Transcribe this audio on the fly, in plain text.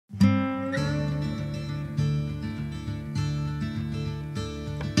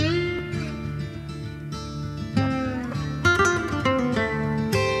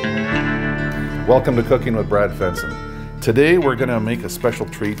Welcome to Cooking with Brad Fenson. Today we're going to make a special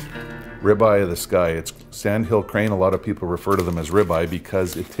treat, ribeye of the sky. It's Sandhill crane. A lot of people refer to them as ribeye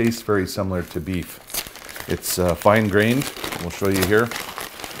because it tastes very similar to beef. It's fine grained. We'll show you here.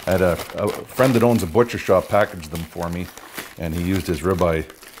 I had a friend that owns a butcher shop package them for me, and he used his ribeye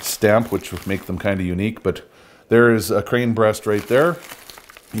stamp, which would make them kind of unique. But there is a crane breast right there.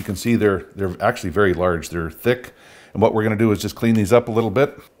 You can see they're actually very large. They're thick. And what we're going to do is just clean these up a little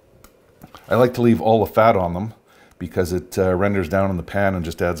bit. I like to leave all the fat on them because it renders down in the pan and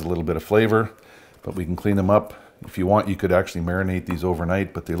just adds a little bit of flavor. But we can clean them up. If you want, you could actually marinate these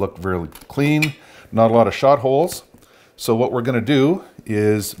overnight, but they look very clean. Not a lot of shot holes. So what we're going to do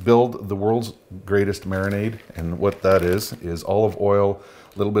is build the world's greatest marinade. And what that is olive oil,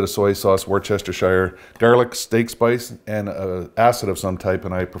 a little bit of soy sauce, Worcestershire, garlic, steak spice, and acid of some type,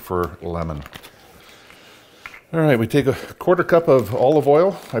 and I prefer lemon. All right, we take a quarter cup of olive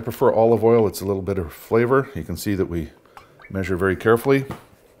oil. I prefer olive oil. It's a little bit of flavor. You can see that we measure very carefully.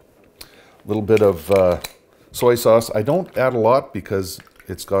 A little bit of soy sauce. I don't add a lot because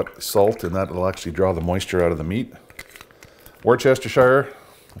it's got salt and that will actually draw the moisture out of the meat. Worcestershire,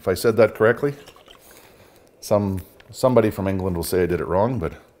 if I said that correctly. Somebody from England will say I did it wrong,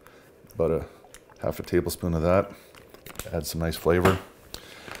 but about a half a tablespoon of that adds some nice flavor.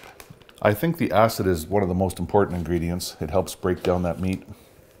 I think the acid is one of the most important ingredients. It helps break down that meat.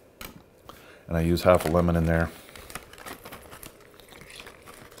 And I use half a lemon in there.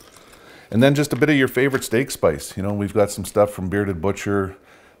 And then just a bit of your favorite steak spice. You know, we've got some stuff from Bearded Butcher,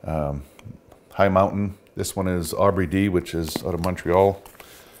 High Mountain. This one is Aubrey D, which is out of Montreal.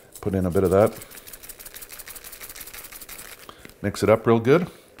 Put in a bit of that. Mix it up real good.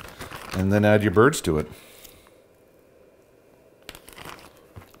 And then add your birds to it.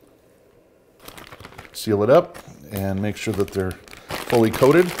 Seal it up and make sure that they're fully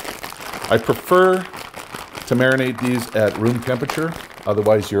coated. I prefer to marinate these at room temperature.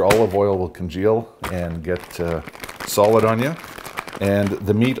 Otherwise your olive oil will congeal and get solid on you. And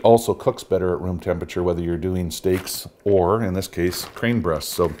the meat also cooks better at room temperature, whether you're doing steaks or, in this case, crane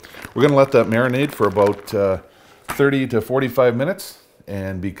breasts. So we're going to let that marinate for about 30 to 45 minutes.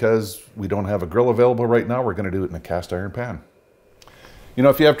 And because we don't have a grill available right now, we're going to do it in a cast iron pan. You know,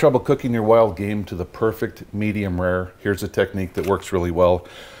 if you have trouble cooking your wild game to the perfect medium rare, here's a technique that works really well.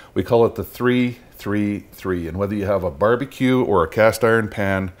 We call it the 3-3-3. And whether you have a barbecue or a cast iron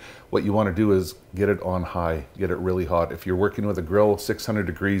pan, what you want to do is get it on high, get it really hot. If you're working with a grill, 600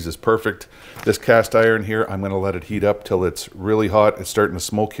 degrees is perfect. This cast iron here, I'm going to let it heat up till it's really hot. It's starting to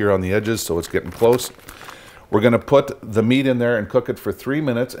smoke here on the edges, so it's getting close. We're going to put the meat in there and cook it for 3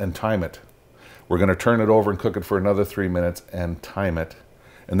 minutes and time it. We're going to turn it over and cook it for another 3 minutes and time it.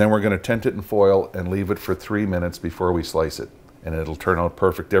 And then we're going to tent it in foil and leave it for 3 minutes before we slice it. And it'll turn out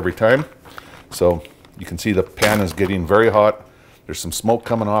perfect every time. So you can see the pan is getting very hot. There's some smoke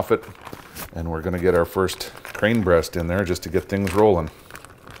coming off it. And we're going to get our first crane breast in there just to get things rolling.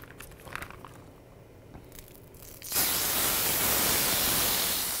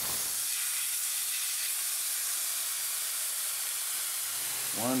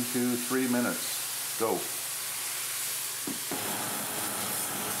 One, 2, 3 minutes. Go.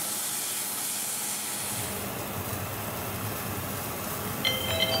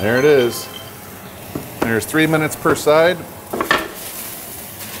 There it is. There's 3 minutes per side.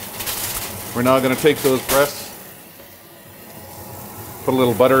 We're now going to take those breasts, put a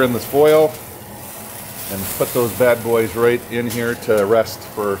little butter in this foil, and put those bad boys right in here to rest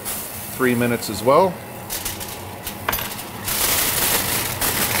for 3 minutes as well.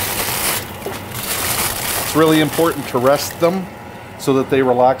 It's really important to rest them so that they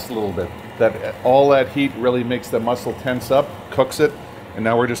relax a little bit. All that heat really makes the muscle tense up, cooks it. And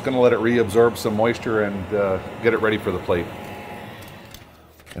now we're just going to let it reabsorb some moisture and get it ready for the plate.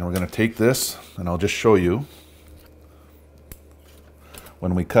 And we're going to take this, and I'll just show you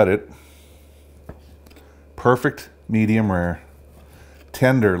when we cut it. Perfect medium rare.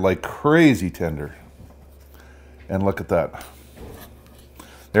 Tender, like crazy tender. And look at that.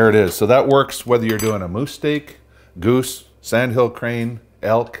 There it is. So that works whether you're doing a moose steak, goose, sandhill crane,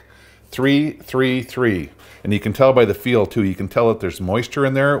 elk. 3-3-3. And you can tell by the feel too. You can tell that there's moisture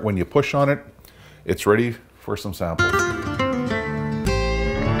in there. When you push on it, it's ready for some samples.